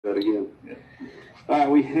That again. Yeah. All right,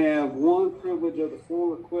 we have one privilege of the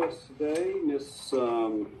four requests today. Miss,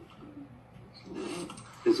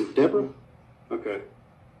 is it Debra? Okay,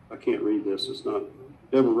 I can't read this. It's not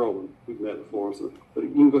Debra Rowland. We've met before, so, but you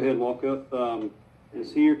can go ahead and walk up.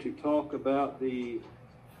 Is here to talk about the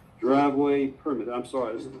driveway permit. I'm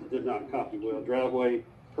sorry, this did not copy well. Driveway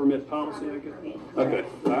permit policy. Okay,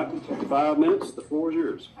 all right. 5 minutes. The floor is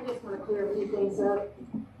yours. I just want to clear a few things up.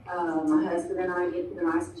 My husband and I get the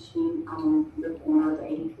ice machine on the corner of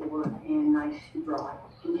 84 and 92 Drive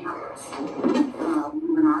in Cowarts.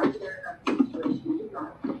 When I share a situation to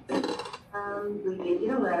drive, we did get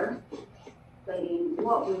a letter stating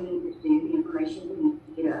what we need to do, the information we need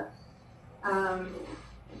to get up.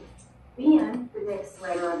 Then the next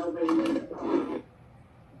letter, I believe,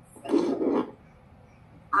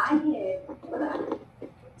 I had, for that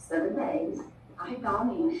 7 days, I had gone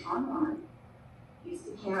in online,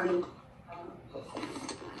 Houston County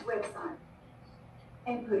website,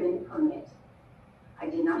 and put in the permit. I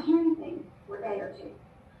did not hear anything for a day or two.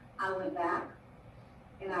 I went back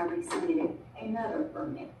and I resubmitted another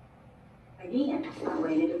permit. Again, I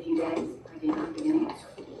waited a few days. I did not get an answer.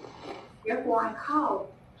 Therefore, I called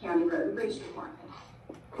County Road and Bridge Department.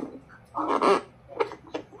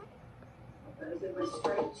 Because it was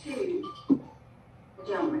straight to the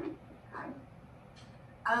gentleman. Okay.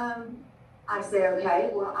 I said, okay,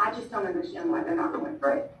 well, I just don't understand why they're not going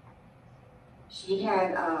through. She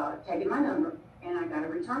had taken my number, and I got a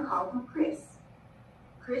return call from Chris.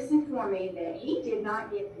 Chris informed me that he did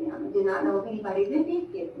not get them, and did not know of anybody that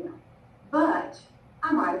did get them. But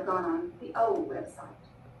I might have gone on the old website.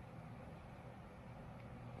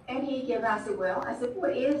 And I said, well,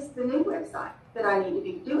 what is the new website that I need to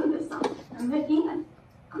be doing this on? And again,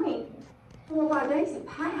 4 or 5 days had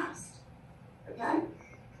passed, okay?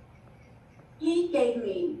 He gave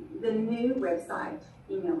me the new website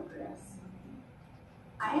email address.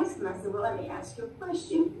 I asked him, I said, well, let me ask you a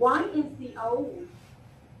question. Why is the old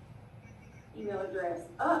email address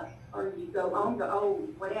up, or you go on the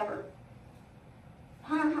old whatever?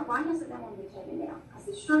 Why hasn't that one been taken down? I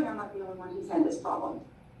said, surely I'm not the only one who's had this problem.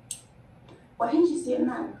 Well, he just didn't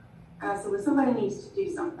know. I said, well, somebody needs to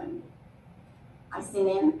do something. I sent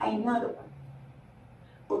in another one.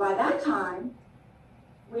 Well, by that time,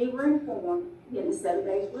 we were informed, the 7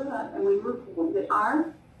 days were up, and we were informed that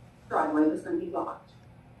our driveway was going to be blocked.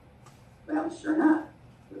 Well, sure enough,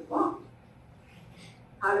 it was blocked.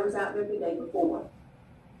 Tyler was out there the day before,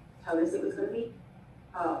 told us it was going to be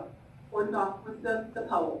cordoned off with the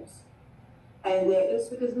poles. And that it was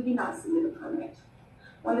because we did not submit a permit.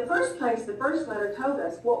 Well, in the first place, the first letter told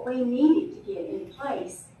us what we needed to get in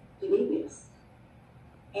place to do this.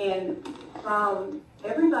 And from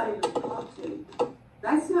everybody we talked to,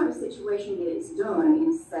 that's not a situation that is done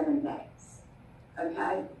in 7 days,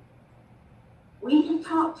 okay? We have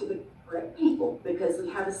talked to the correct people because we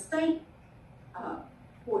have a state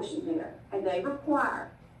portion there, and they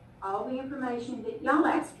require all the information that y'all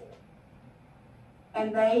asked for.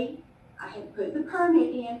 And I had put the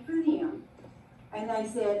permit in for them, and they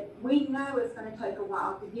said, we know it's going to take a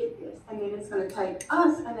while to get this, and then it's going to take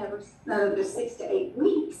us another 6 to 8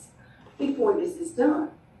 weeks before this is done.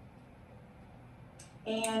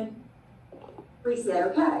 And we said,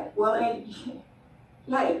 okay, well, and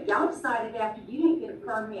yeah, y'all decided after you didn't get a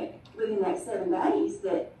permit within that 7 days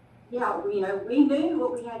that, yeah, we knew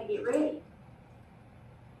what we had to get ready.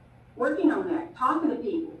 Working on that, talking to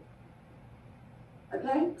people.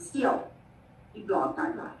 Okay, still, you blocked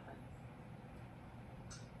our driveway.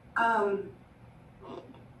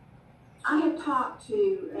 I have talked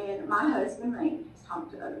to, and my husband Randy has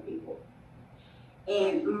talked to other people.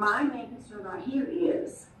 And my main concern right here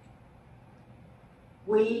is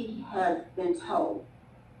we have been told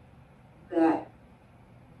that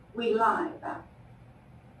we lied about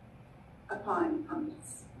applying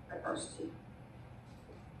permits, the first two.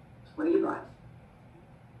 Well, you're right.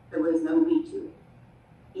 There was no me to it.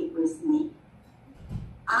 It was me.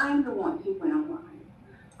 I'm the one who went online.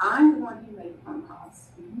 I'm the one who made phone calls.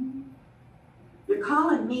 You're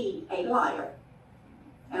calling me a liar,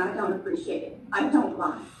 and I don't appreciate it. I don't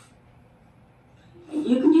lie. And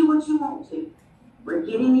you can do what you want to. We're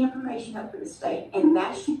getting the information up for the state, and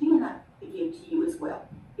that should be enough to give to you as well.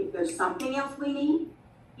 If there's something else we need,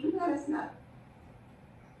 you let us know.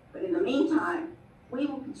 But in the meantime, we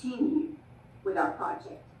will continue with our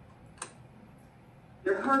project.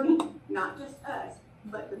 You're hurting not just us,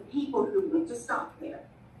 but the people who went to stop there.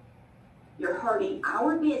 You're hurting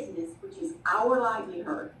our business, which is our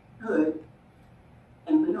livelihood,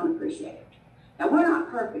 and we don't appreciate it. Now, we're not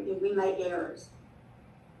perfect and we make errors,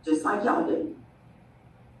 just like y'all do.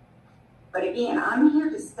 But again, I'm here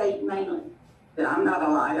to state mainly that I'm not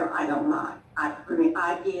a liar, I don't lie.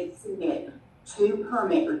 I did submit 2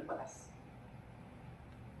 permit requests.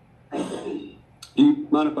 Thank you. Do you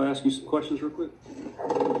mind if I ask you some questions real quick?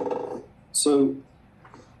 So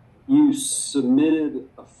you submitted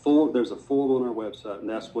a form, there's a form on our website, and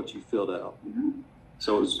that's what you filled out. Mm-hmm.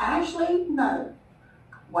 So it's Actually, no.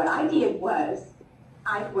 What I did was,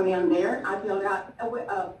 I went in there, I filled out a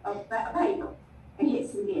paper and hit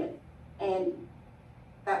submit. And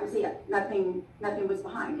that was it. Nothing was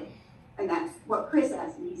behind it. And that's what Chris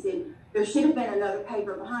asked me. He said, there should have been another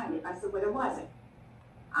paper behind it. I said, well, there wasn't.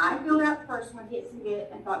 I filled out the first one, hit submit,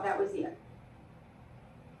 and thought that was it.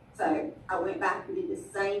 So I went back and did the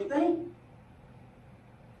same thing.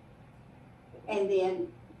 And then,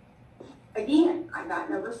 again, I got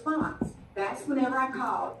no response. That's whenever I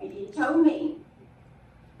called, and he told me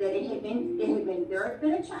that there had been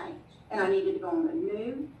a change, and I needed to go on a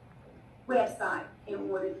new website in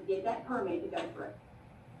order to get that permit to go through.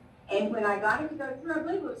 And when I got it to go through, I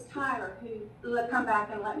believe it was Tyler who come back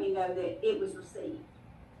and let me know that it was received.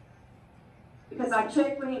 Because I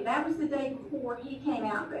checked with him, that was the day before he came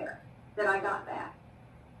out there that I got that.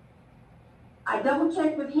 I double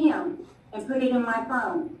checked with him and put it in my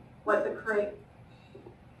phone what the correct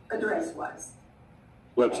address was.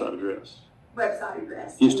 website address. Website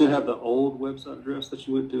address. You still have the old website address that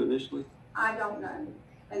you went to initially? I don't know.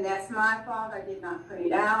 And that's my fault. I did not print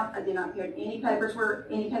it out. I did not get any paperwork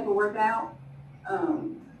out.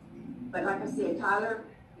 But like I said, Tyler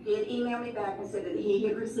did email me back and said that he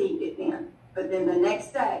had received it then. But then the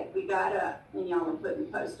next day, we got up and y'all were putting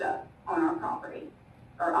the post up on our property,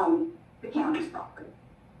 or on the county's property.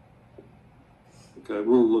 Okay,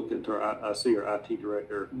 we'll look into I see our IT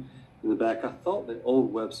director in the back. I thought the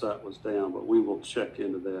old website was down, but we will check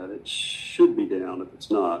into that. It should be down if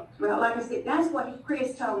it's not. Well, like I said, that's what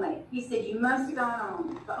Chris told me. He said, you must have gone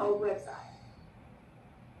on the old website.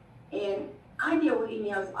 And I deal with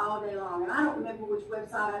emails all day long, and I don't remember which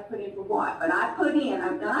website I put in for what, but I put in,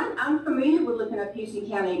 I'm familiar with looking up Houston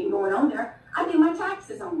County and going on there. I do my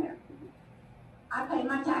taxes on there. I pay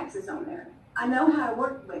my taxes on there. I know how to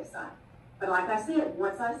work the website. But like I said,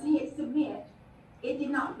 once I see it submit, it did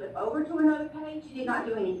not flip over to another page. It did not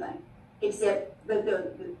do anything except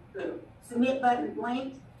the submit button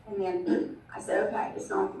blinked, and then I said, okay, it's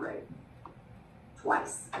gone through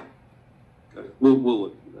twice. Okay, we'll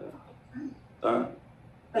look into that. All right.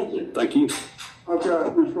 Thank you. Thank you. I've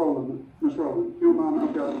got Ms. Rowland. Ms. Rowland, if you don't mind,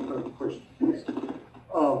 I've got a question.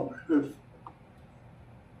 If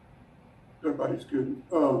everybody's good.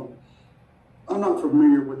 I'm not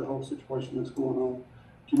familiar with the whole situation that's going on.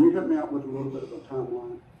 Can you help me out with a little bit of a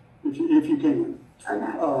timeline, if you can?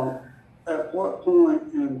 Okay. At what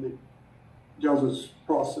point in the y'all's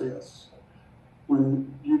process,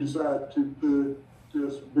 when you decide to put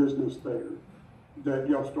this business there, that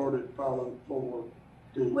y'all started filing for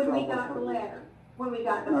the When we got the letter, when we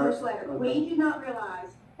got the first letter, we did not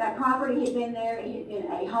realize that property had been there. It had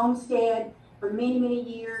been a homestead for many, many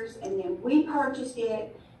years, and then we purchased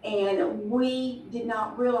it, and we did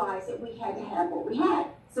not realize that we had to have what we had.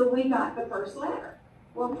 So we got the first letter.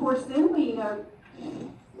 Well, of course, then we,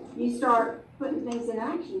 you start putting things in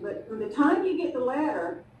action. But from the time you get the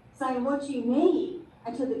letter saying what you need,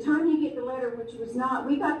 until the time you get the letter, which was not,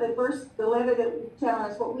 we got the letter that was telling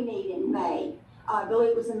us what we need in May. I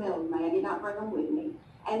believe it was the middle of May. I did not bring them with me.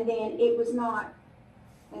 And then it was not,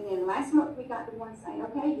 and then last month we got the one saying,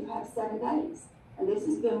 okay, you have 7 days. And this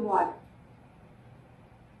has been what,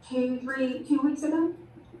 2 weeks ago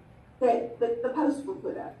that the posts were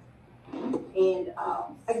put up. And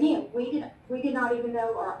again, we did not even know,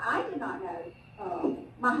 or I did not know,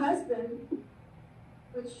 my husband,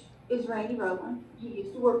 which is Randy Rowland. He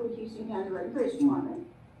used to work with Houston County Road and Bridge Department.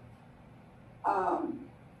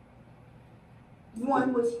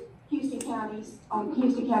 One was Houston County's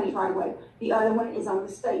right away. The other one is on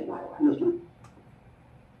the state right away. Yes, ma'am.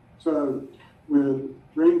 So with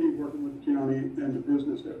Randy working with the county and the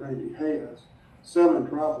business that Randy has, 7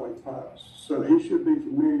 driveway files. So he should be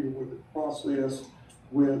familiar with the process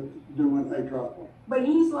with doing a driveway. But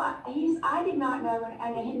I did not know,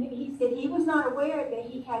 and he said he was not aware that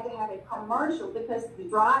he had to have a commercial because the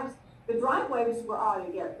driveways were all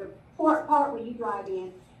together. The part where you drive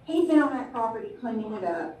in, he'd been on that property cleaning it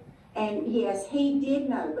up, and yes, he did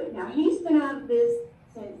know. But now he's been out of this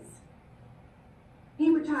since he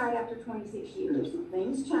retired after 26 years. Yes.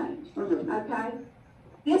 Things changed. Okay.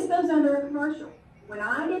 This goes under a commercial. When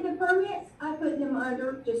I did the permits, I put them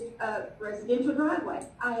under just a residential driveway.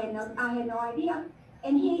 I had no idea.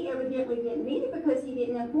 And he evidently didn't need it because he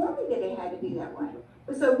didn't inform me that it had to be that way.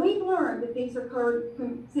 So we've learned that these are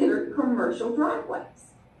considered commercial driveways.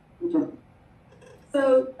 Okay.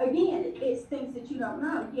 So again, it's things that you don't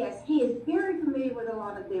know. Yes, he is very familiar with a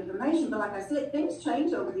lot of the information, but like I said, things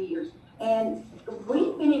change over the years. And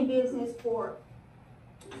we've been in business for,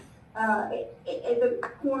 at the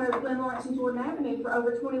corner of Glen Lawrence and Jordan Avenue for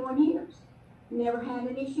over 21 years. Never had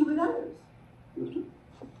an issue with those.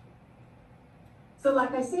 So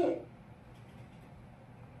like I said,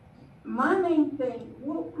 my main thing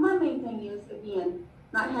is, again,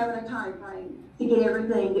 not having a time frame to get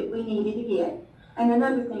everything that we needed to get. And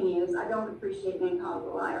another thing is, I don't appreciate being called a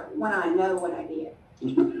liar when I know what I did.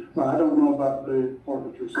 Well, I don't know about the part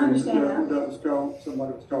that you're saying. I understand that. That was called,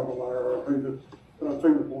 somebody was called a liar, or who the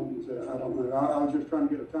finger pointing said, I don't know. I was just trying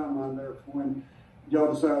to get a timeline there for when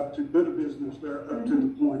y'all decided to put a business there up to the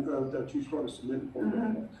point of that you started submitting for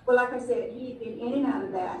that. Well, like I said, he had been in and out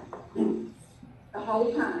of that the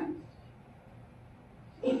whole time.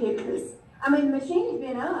 It was, I mean, the machine had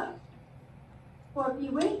been up for a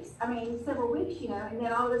few weeks, several weeks, and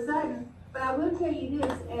then all of a sudden, but I will tell you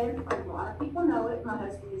this, and a lot of people know it, my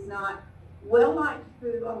husband is not well liked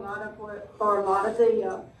through a lot of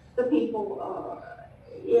the people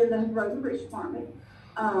in the Road and Bridge Department.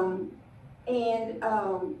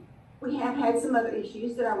 We have had some other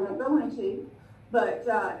issues that I won't go into, but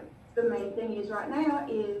the main thing is right now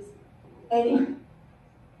is, and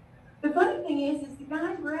the funny thing is the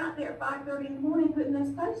guys were out there at 5:30 in the morning putting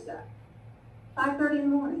those posts up. 5:30 in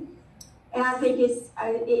the morning. And I think it's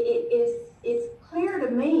clear to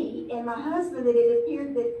me and my husband that it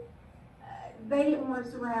appeared that they didn't want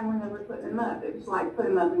us around when they were putting them up. It was like put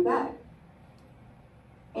them up and go.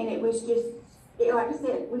 And it was just, like I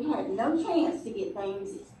said, we had no chance to get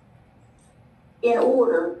things in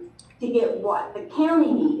order to get what the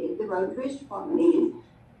county needed, the Road and Bridge Department needed,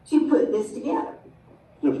 to put this together.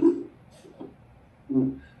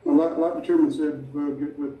 Well, like the chairman said, we'll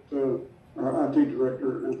get with our IT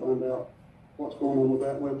director and find out what's going on with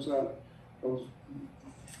that website. Because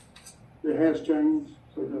it has changed,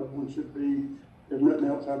 so the other one should be, if nothing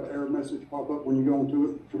else, have an error message pop up when you go into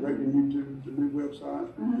it, directing you to the new website,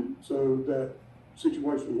 so that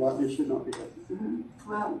situations like this should not be happening.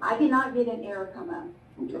 Well, I did not get an error come up.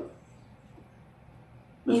 Okay.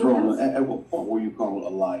 Ms. Rowland, at what point were you called a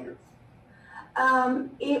liar?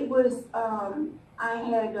 It was, I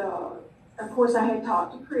had, of course, I had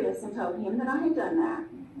talked to Chris and told him that I had done that.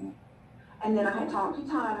 And then I had talked to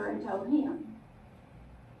Tyler and told him.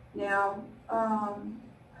 Now,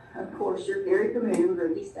 of course, you're very familiar with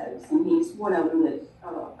Ruby Stokes, and he's one of them that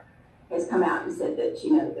has come out and said that,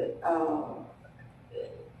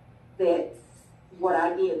 that what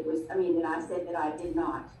I did was, that I said that I did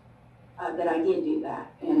not, that I did do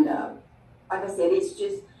that. And like I said, it's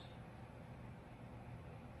just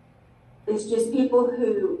people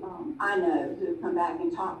who I know who come back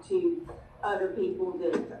and talk to other people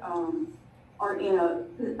that are in a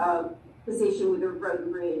position with the Road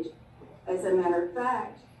and Bridge. As a matter of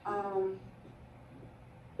fact,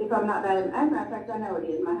 if I'm not bad, as a matter of fact, I know it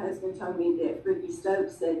is. My husband told me that Ricky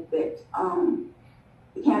Stokes said that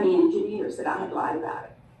the county engineer said I had lied about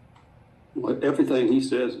it. Well, everything he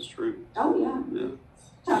says is true. Oh, yeah. Yeah.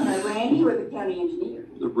 Talking about Randy or the county engineer?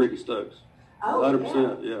 The Ricky Stokes. Oh,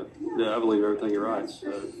 100%, yeah. I believe everything you're right. That's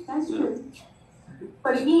true. That's true.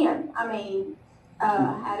 But again, I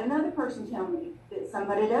had another person tell me that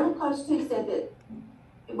somebody they were close to said that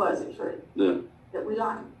it wasn't true. Yeah. That we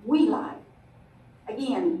lied. We lied.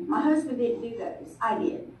 Again, my husband didn't do those. I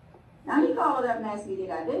did. Now he followed up and asked me, did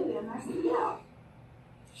I do them? I said, yeah.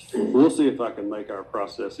 We'll see if I can make our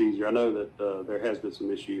process easier. I know that there has been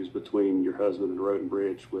some issues between your husband and Road and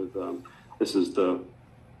Bridge with, this is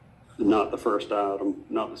not the first item,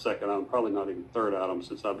 not the second item, probably not even the third item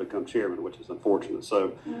since I've become chairman, which is unfortunate.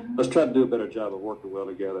 So let's try to do a better job of working well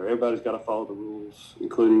together. Everybody's got to follow the rules,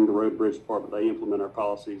 including the Road and Bridge Department. They implement our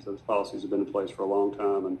policies. Those policies have been in place for a long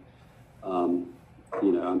time. And,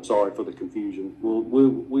 I'm sorry for the confusion.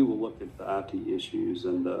 We will look at the IT issues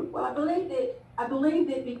and. Well, I believe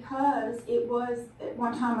that because it was at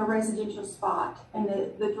one time a residential spot and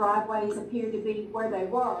the driveways appeared to be where they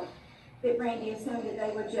were, that Randy assumed that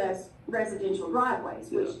they were just residential driveways,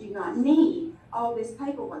 which do not need all this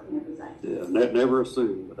paperwork and everything. Yeah, never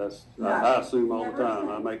assume, but that's, No, I assume all the time. assume.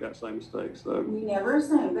 I make that same mistake, so. You never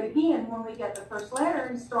assume. But again, when we got the first letter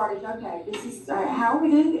and started, okay, this is, how do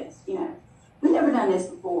we do this? We've never done this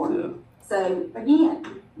before. Yeah. So again,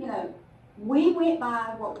 we went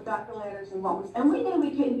by what we got the letters and we knew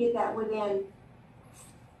we couldn't get that within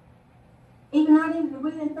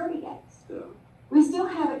 30 days. Yeah. We still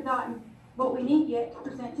haven't gotten what we need yet to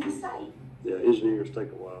present to the state. Yeah, engineers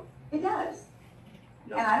take a while. It does.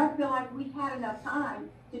 And I don't feel like we had enough time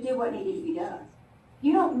to do what needed to be done.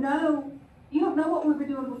 You don't know what we were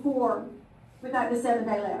doing before without the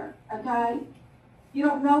 7-day letter, okay? You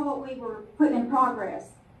don't know what we were putting in progress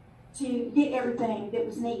to get everything that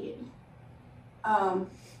was needed.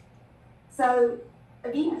 So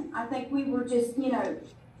again, I think we were just,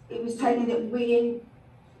 it was taken that we didn't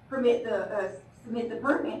submit the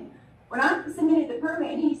permit. When I submitted the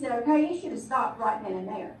permit, he said, okay, it should have stopped right then and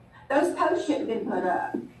there. Those posts shouldn't have been put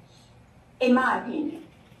up, in my opinion.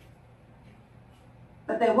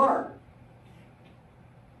 But they were.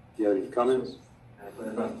 Do you have any comments?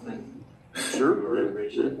 Sure.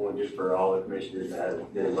 One just for all the commissioners that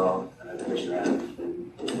have been involved, the commissioner has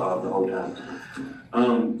been involved the whole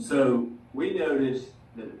time. So we noticed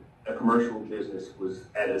that a commercial business was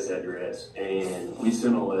at this address, and we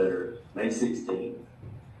sent a letter May 16th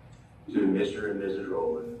to Mr. and Mrs.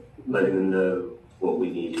 Rowland, letting them know what we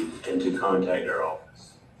needed and to contact our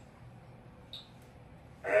office.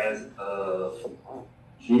 As of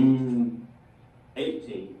June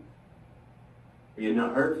 18th, we had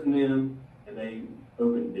not heard from them, and they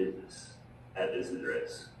opened business at this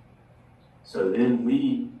address. So then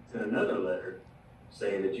we sent another letter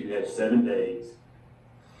saying that you had 7 days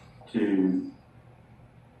to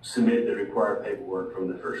submit the required paperwork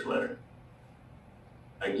from the first letter.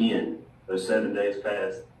 Again, those 7 days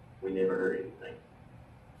passed, we never heard anything.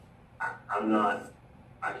 I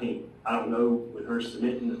don't know with her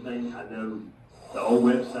submitting the thing. I know the old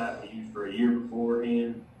website we used for a year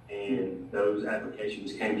beforehand, and those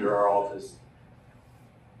applications came to our office.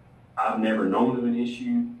 I've never known of an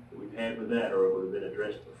issue that we've had with that, or it would have been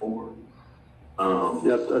addressed before.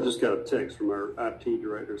 Yeah, I just got a text from our IT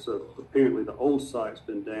director. So apparently the old site's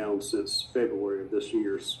been down since February of this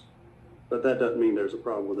year's, but that doesn't mean there's a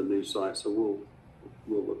problem with the new site. So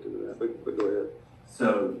we'll look into that. But go ahead.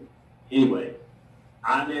 So anyway,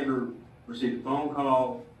 I never received a phone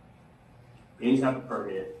call, any type of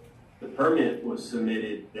permit. The permit was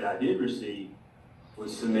submitted that I did receive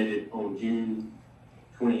was submitted on June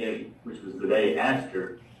 28th, which was the day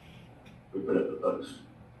after we put up the post.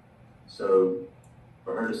 So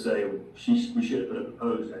for her to say we should have put up the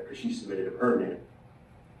post after she submitted a permit,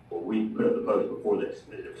 well, we put up the post before they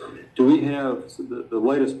submitted a permit. Do we have the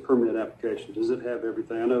latest permit application? Does it have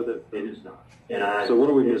everything? I know that It does not. And so what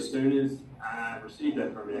do we as do? soon as I received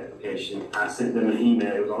that permit application, I sent them an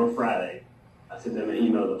email. It was on a Friday. I sent them an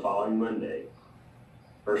email the following Monday,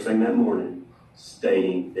 first thing that morning,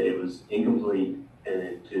 stating that it was incomplete,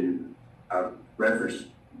 and I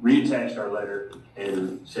reattached our letter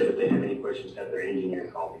and said if they have any questions, have their engineer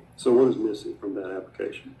call me. So what is missing from that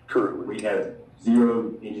application currently? We have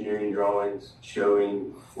 0 engineering drawings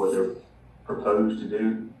showing what they're proposed to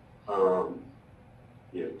do.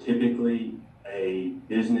 Typically a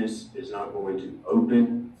business is not going to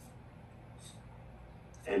open,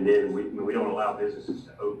 and then we don't allow businesses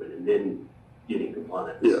to open and then get in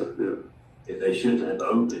compliance. Yeah. If they shouldn't have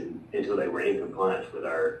opened until they were in compliance with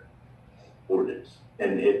our ordinance.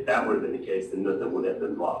 And if that would have been the case, then nothing would have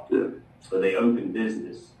been blocked. Yeah. But they opened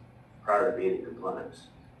business prior to being in compliance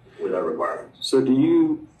with our requirements. So do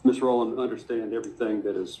you, Ms. Rowland, understand everything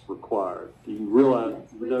that is required? Do you realize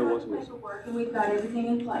you know what's We've got the missing? paperwork and we've got everything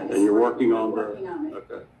in place. And you're working on Working on it.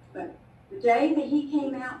 Okay. But the day that he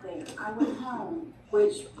came out there, I went home,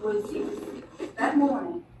 which was that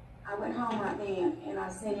morning. I went home right then and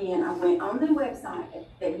I went on the website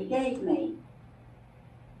that he gave me,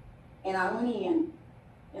 and I went in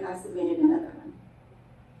and I submitted another one.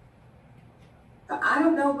 So I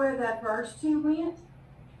don't know where the first 2 went,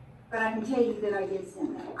 but I can tell you that I did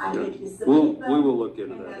send them. I hit the submit button. We will look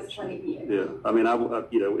into And that. that's what it did. Yeah, I mean,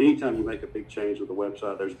 anytime you make a big change with the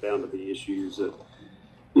website, there's bound to be issues that,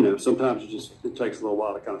 sometimes it takes a little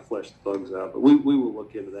while to kind of flesh the bugs out. But we will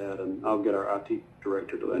look into that, and I'll get our IT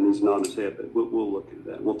director to that. And he's nodding his head, but we'll look into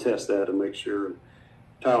that. We'll test that and make sure. And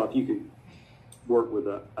Tyler, if you could work with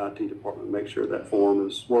the IT department, make sure that form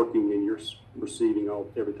is working and you're receiving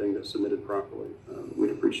everything that's submitted properly.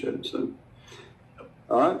 We'd appreciate it. So,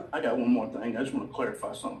 all right. I got one more thing. I just want to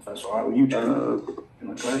clarify something, if that's all right with you, Chairman.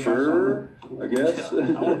 Can I clarify Sure, something? I guess. Yeah,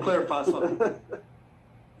 I want to clarify something.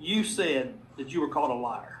 You said that you were called a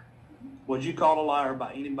liar. Was you called a liar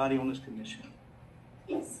by anybody on this commission?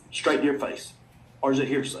 Yes. Straight to your face? Or is it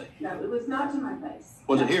hearsay? No, it was not to my face.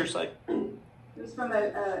 Was it hearsay? It was from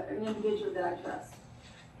an individual that I trust.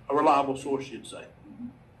 A reliable source, you'd say.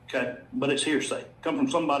 Okay, but it's hearsay. Come from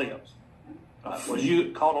somebody else. All right. Was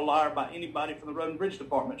you called a liar by anybody from the Road and Bridge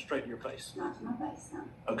Department straight to your face? Not to my face, no.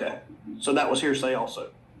 Okay, so that was hearsay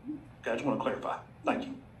also. Okay, I just want to clarify. Thank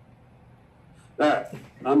you. All right,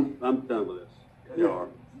 I'm done with this. You are. All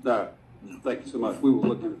right. Thank you so much. We will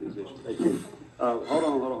look into these issues. Thank you.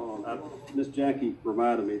 Hold on. Miss Jackie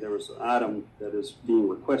reminded me there was an item that is being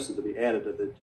requested to be added to the